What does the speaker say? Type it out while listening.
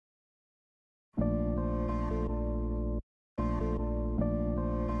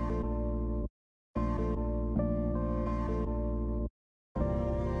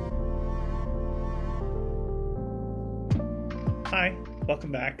Hi,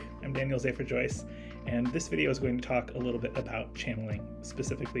 welcome back. I'm Daniel Zafer Joyce, and this video is going to talk a little bit about channeling,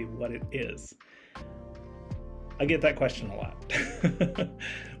 specifically what it is. I get that question a lot.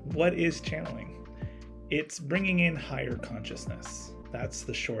 What is channeling? It's bringing in higher consciousness. That's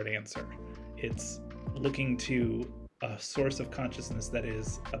the short answer. It's looking to a source of consciousness that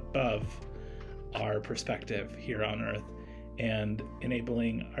is above our perspective here on Earth and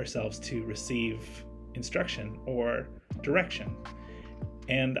enabling ourselves to receive instruction or direction.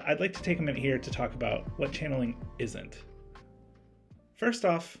 And I'd like to take a minute here to talk about what channeling isn't. First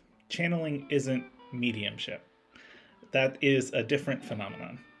off, channeling isn't mediumship. That is a different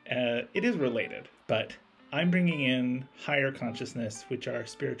phenomenon. It is related, but I'm bringing in higher consciousness, which are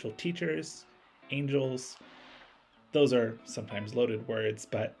spiritual teachers, angels. Those are sometimes loaded words,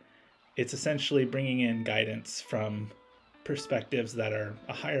 but it's essentially bringing in guidance from perspectives that are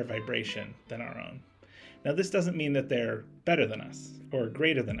a higher vibration than our own. Now, this doesn't mean that they're better than us or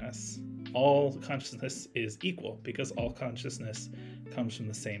greater than us. All consciousness is equal because all consciousness comes from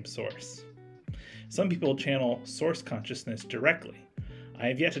the same source. Some people channel source consciousness directly. I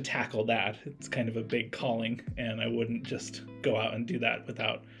have yet to tackle that. It's kind of a big calling, and I wouldn't just go out and do that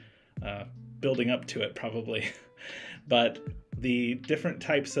without building up to it, probably. But the different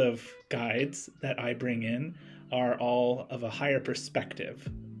types of guides that I bring in are all of a higher perspective.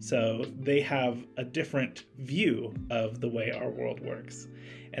 So they have a different view of the way our world works.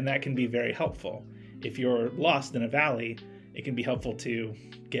 And that can be very helpful. If you're lost in a valley, it can be helpful to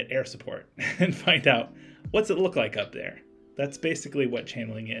get air support and find out what's it look like up there. That's basically what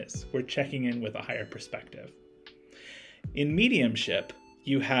channeling is. We're checking in with a higher perspective. In mediumship,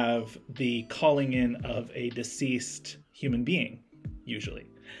 you have the calling in of a deceased human being, usually.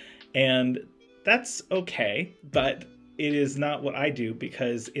 And that's okay, but it is not what I do,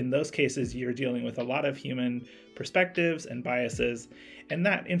 because in those cases, you're dealing with a lot of human perspectives and biases, and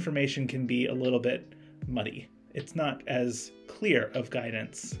that information can be a little bit muddy. It's not as clear of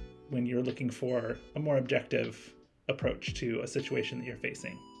guidance when you're looking for a more objective approach to a situation that you're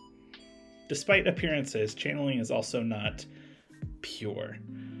facing. Despite appearances, channeling is also not pure.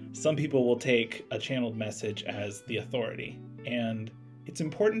 Some people will take a channeled message as the authority, and it's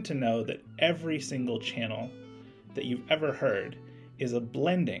important to know that every single channel that you've ever heard is a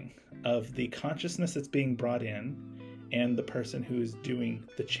blending of the consciousness that's being brought in and the person who's doing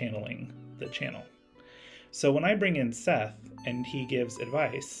the channeling, the channel. So when I bring in Seth and he gives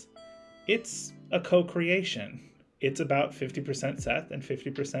advice, it's a co-creation. It's about 50% Seth and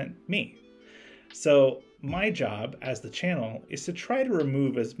 50% me. So my job as the channel is to try to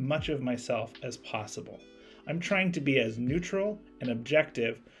remove as much of myself as possible. I'm trying to be as neutral and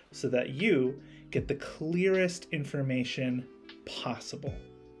objective so that you get the clearest information possible.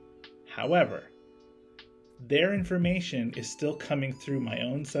 However, their information is still coming through my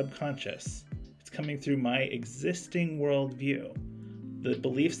own subconscious. It's coming through my existing worldview, the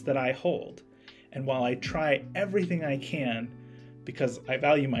beliefs that I hold. And while I try everything I can, because I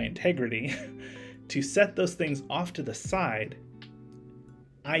value my integrity, to set those things off to the side,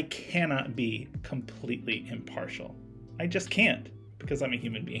 I cannot be completely impartial. I just can't, because I'm a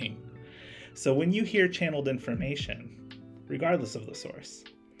human being. So when you hear channeled information, regardless of the source,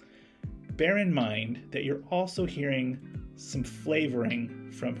 bear in mind that you're also hearing some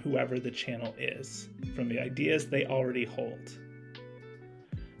flavoring from whoever the channel is, from the ideas they already hold.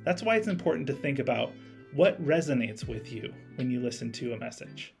 That's why it's important to think about what resonates with you when you listen to a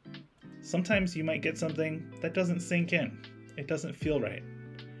message. Sometimes you might get something that doesn't sink in. It doesn't feel right.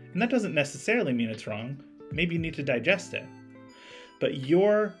 And that doesn't necessarily mean it's wrong. Maybe you need to digest it. But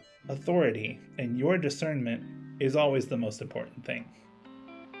your authority and your discernment is always the most important thing.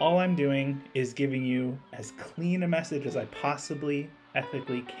 All I'm doing is giving you as clean a message as I possibly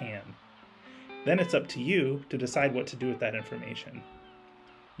ethically can. Then it's up to you to decide what to do with that information.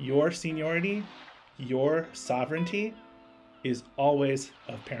 Your seniority, your sovereignty is always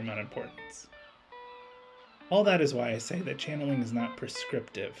of paramount importance. All that is why I say that channeling is not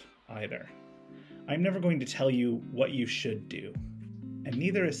prescriptive either. I'm never going to tell you what you should do, and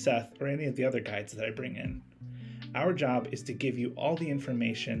neither is Seth or any of the other guides that I bring in. Our job is to give you all the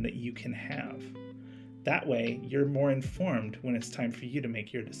information that you can have. That way, you're more informed when it's time for you to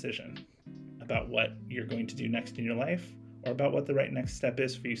make your decision about what you're going to do next in your life, or about what the right next step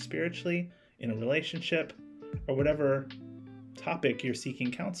is for you spiritually, in a relationship, or whatever topic you're seeking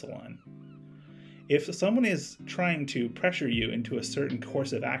counsel on. If someone is trying to pressure you into a certain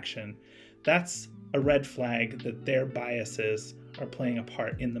course of action, that's a red flag that their biases are playing a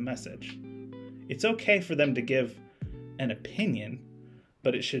part in the message. It's okay for them to give an opinion,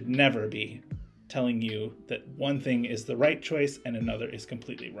 but it should never be telling you that one thing is the right choice and another is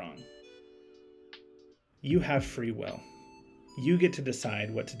completely wrong. You have free will. You get to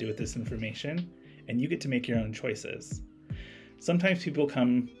decide what to do with this information, and you get to make your own choices. Sometimes people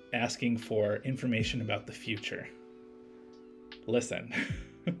come asking for information about the future. Listen,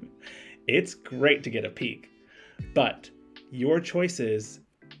 it's great to get a peek, but your choices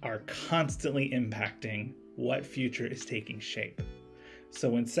are constantly impacting what future is taking shape. So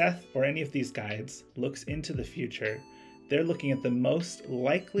when Seth or any of these guides looks into the future, they're looking at the most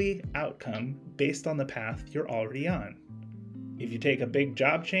likely outcome based on the path you're already on. If you take a big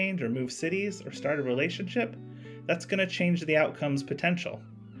job change or move cities or start a relationship, that's going to change the outcome's potential.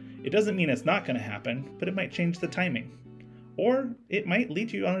 It doesn't mean it's not going to happen, but it might change the timing. Or it might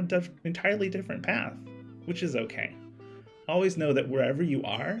lead you on an entirely different path, which is okay. Always know that wherever you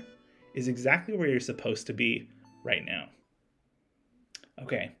are is exactly where you're supposed to be right now.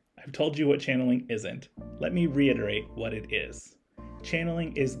 Okay, I've told you what channeling isn't. Let me reiterate what it is.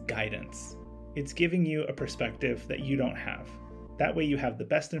 Channeling is guidance. It's giving you a perspective that you don't have. That way you have the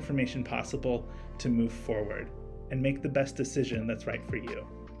best information possible to move forward and make the best decision that's right for you.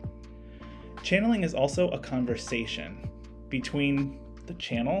 Channeling is also a conversation between the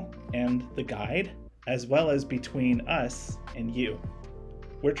channel and the guide, as well as between us and you.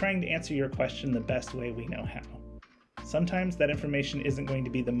 We're trying to answer your question the best way we know how. Sometimes that information isn't going to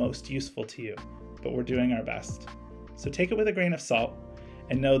be the most useful to you, but we're doing our best. So take it with a grain of salt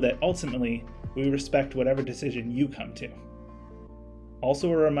and know that ultimately we respect whatever decision you come to.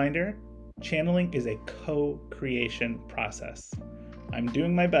 Also a reminder, channeling is a co-creation process. I'm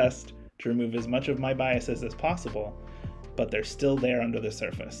doing my best to remove as much of my biases as possible, but they're still there under the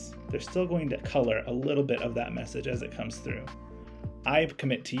surface. They're still going to color a little bit of that message as it comes through. I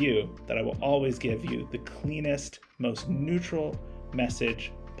commit to you that I will always give you the cleanest, most neutral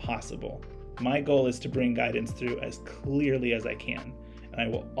message possible. My goal is to bring guidance through as clearly as I can, and I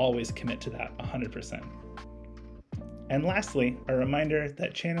will always commit to that 100%. And lastly, a reminder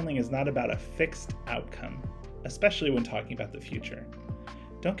that channeling is not about a fixed outcome, especially when talking about the future.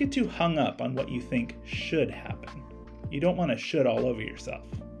 Don't get too hung up on what you think should happen. You don't want to should all over yourself.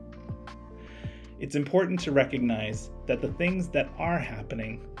 It's important to recognize that the things that are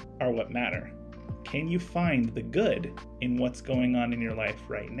happening are what matter. Can you find the good in what's going on in your life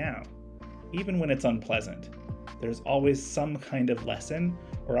right now? Even when it's unpleasant, there's always some kind of lesson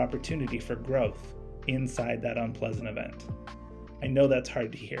or opportunity for growth inside that unpleasant event. I know that's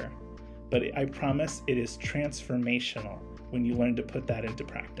hard to hear, but I promise it is transformational when you learn to put that into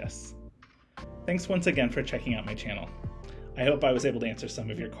practice. Thanks once again for checking out my channel. I hope I was able to answer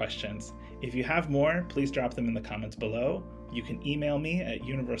some of your questions. If you have more, please drop them in the comments below. You can email me at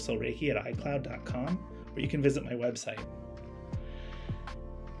universalreiki@icloud.com, or you can visit my website.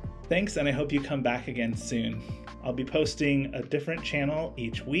 Thanks, and I hope you come back again soon. I'll be posting a different channel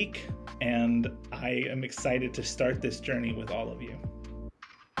each week, and I am excited to start this journey with all of you.